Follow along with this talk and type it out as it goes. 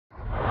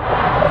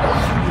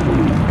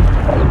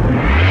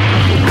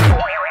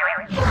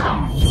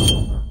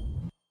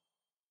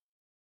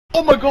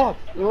Oh my god!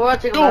 You were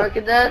watching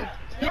American Dad?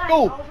 Yo! I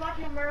was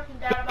watching American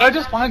Dad. Did I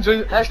just find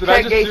JB? Did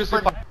I just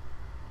seriously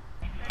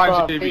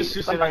find JB?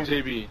 Seriously find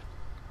JB?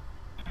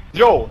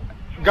 Yo!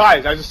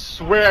 Guys, I just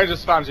swear I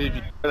just found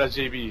JB. That's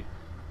JB.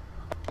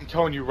 I'm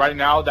telling you right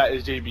now, that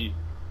is JB.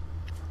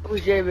 Who's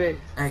JB?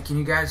 Hey, can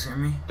you guys hear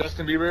me?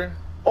 Justin Bieber?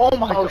 Oh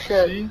my god,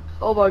 shit. see?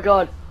 Oh my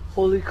god.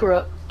 Holy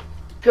crap.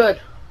 Good.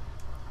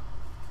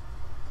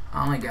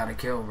 I only got a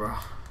kill, bro.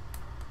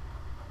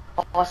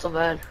 Awesome,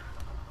 man.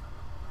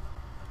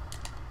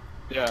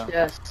 Yeah.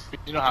 Yes.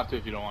 You don't have to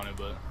if you don't want to,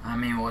 but... I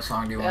mean, what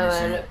song do you Yeah, want to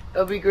sing? man.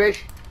 It'll be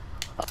great.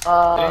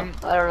 I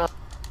don't know.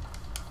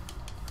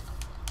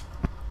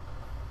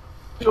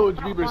 Yo,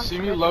 Bieber, see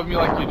me, love me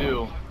like you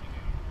do.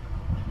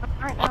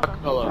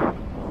 Acapella.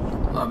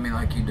 Love me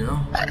like you do?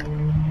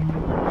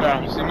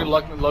 Yeah, see me,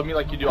 love me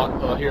like you do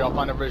acapella. Here, I'll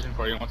find a version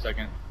for you in 1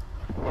 second.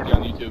 Already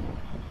on YouTube.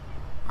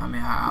 I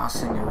mean, I'll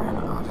sing it right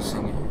now. I'll just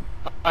sing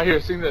it. Here,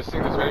 sing this,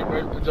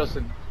 ready?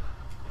 Justin.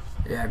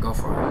 Yeah, go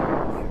for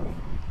it.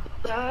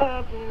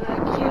 Love me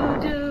like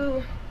you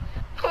do.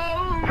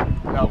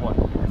 That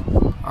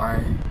one.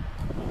 Alright.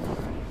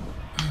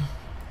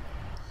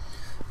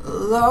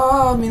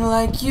 Love me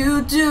like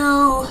you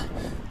do.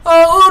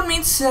 Hold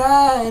me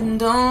tight and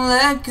don't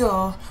let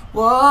go.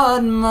 What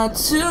am I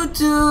to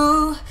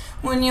do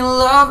when you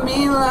love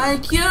me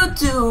like you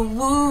do?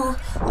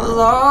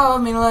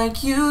 Love me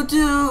like you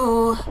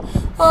do.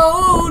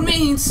 Hold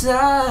me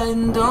tight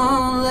and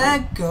don't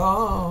let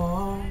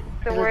go.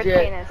 The word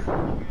penis.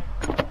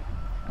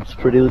 It's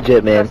pretty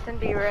legit, man. Justin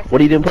Bieber. What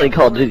are you doing playing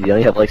Call of Duty? Don't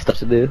you have like stuff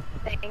to do?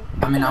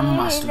 I mean, I'm in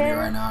my studio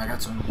right now. I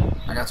got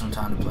some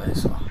time to play,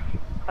 so.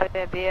 Oh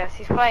yeah, BS.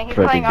 He's playing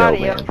Freaking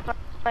audio. dope, man.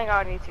 He's playing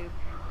on YouTube.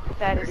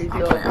 That is.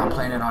 I'm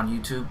playing it on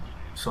YouTube,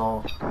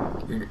 so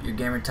your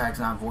gamer tag's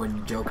not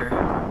Void Joker.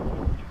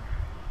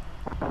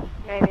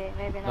 Maybe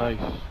not.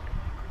 Nice.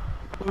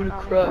 Holy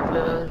crap,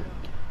 man.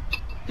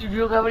 Dude, you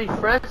don't have any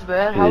friends,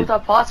 man. How is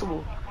that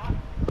possible?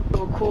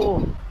 So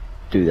cool.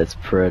 Dude, that's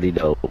pretty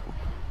dope.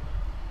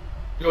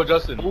 Yo,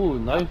 Justin. Ooh,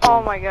 nice.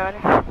 Oh my god.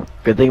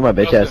 Good thing my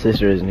bitch ass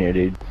sister isn't here,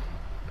 dude.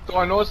 So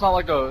I know it's not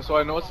like I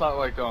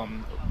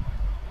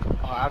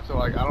have to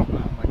like, I don't,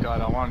 oh my god,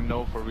 I want to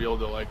know for real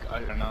though, like, I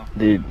don't know.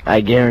 Dude,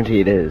 I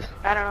guarantee it is.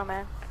 I don't know,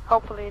 man.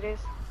 Hopefully it is.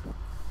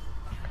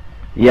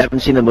 You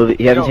haven't seen the movie?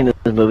 You haven't seen this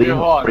movie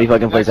where he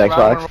fucking plays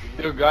Xbox?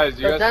 Yo, guys,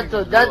 you guys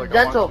think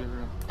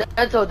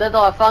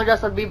Dental, I found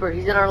Justin Bieber.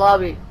 He's in our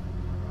lobby.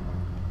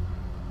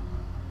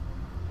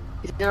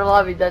 He's in our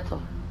lobby, Dental.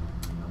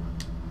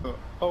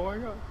 Oh my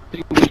god.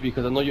 Think baby,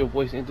 because I know your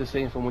voice ain't the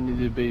same from when you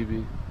did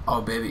baby.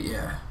 Oh, baby,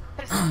 yeah.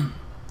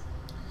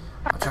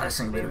 I'll try to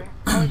sing baby.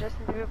 Oh,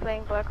 Justin Bieber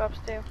playing Black Ops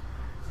 2.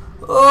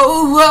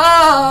 Oh,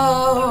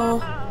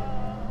 wow.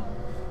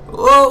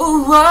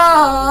 Oh,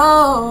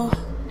 wow.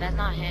 That's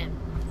not him.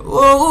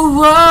 Oh,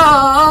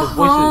 wow. His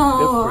voice is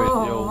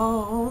different,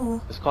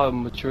 yo. It's called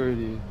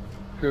maturity,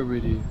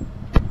 purity.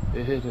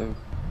 It hit him.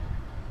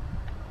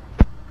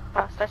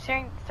 Wow, start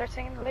singing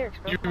the lyrics,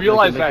 bro. You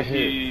realize that Make a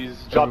hit.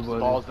 he's dropped his Everybody.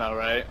 balls now,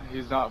 right?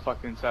 He's not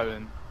fucking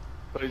 7.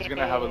 But he's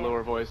gonna have a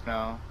lower voice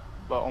now.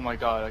 But oh my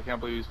god, I can't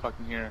believe he's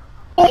fucking here.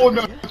 Oh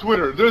no,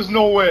 Twitter, there's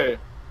no way.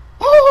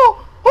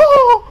 Oh,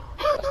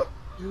 oh.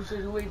 Use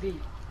his UAV.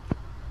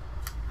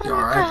 You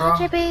alright,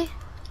 bro? JB.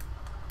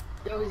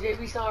 Yo, is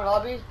JB still in our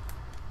lobby?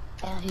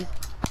 Yeah, he's.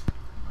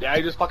 Yeah,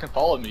 he just fucking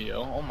followed me,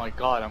 yo. Oh my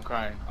god, I'm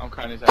crying. I'm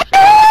crying his actually.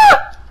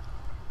 That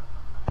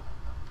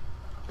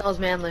was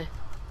manly.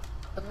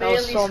 The That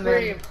was manly so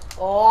scream. manly.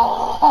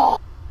 Oh.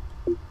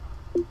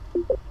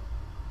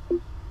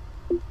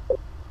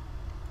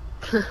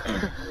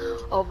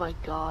 Oh my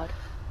god.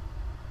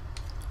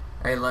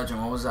 Hey,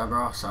 Legend, what was that,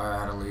 bro? Sorry, I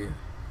had to leave.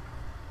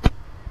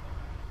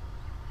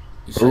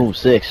 You said- Boom,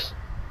 6.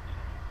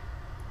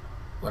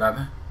 What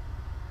happened?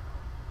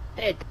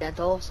 Hey,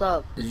 Dental, what's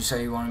up? Did you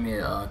say you wanted me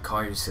to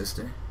call your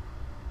sister?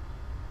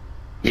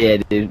 Yeah,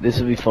 dude, this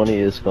would be funny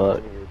as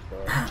fuck.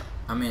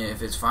 I mean,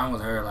 if it's fine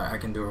with her, like, I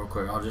can do it real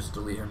quick. I'll just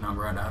delete her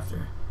number right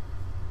after.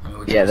 I mean,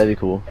 we can Yeah, just- that'd be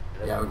cool.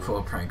 Yeah, we pull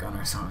a prank on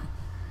her or something.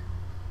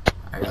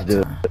 I Let's got do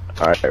it. time.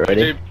 Alright,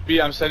 ready?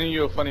 JB, I'm sending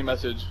you a funny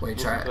message. Wait,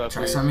 Listen to try that,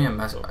 please. sending me a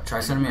message. Try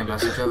sending me a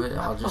message of it.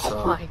 I'll just.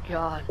 Oh my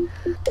god.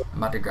 I'm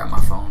about to grab my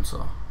phone, so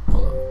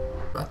hold up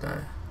about that.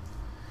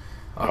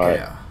 Okay,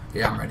 Alright.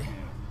 yeah, I'm ready.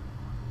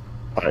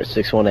 Alright,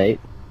 618.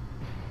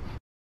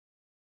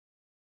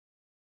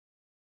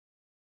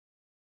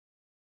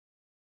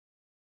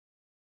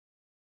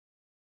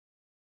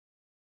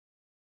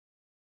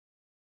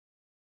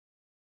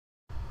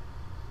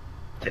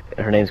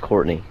 Her name's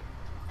Courtney.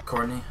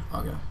 Courtney.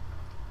 Okay.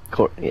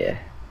 Yeah.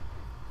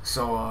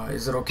 So,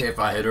 is it okay if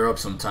I hit her up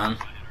sometime,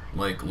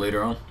 like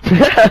later on?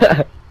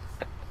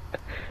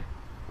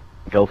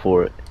 Go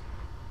for it.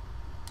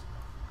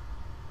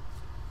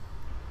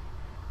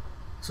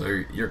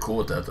 So you're cool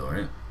with that, though,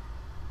 right?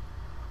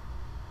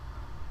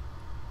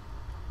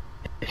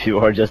 If you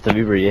are Justin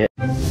Bieber, yeah.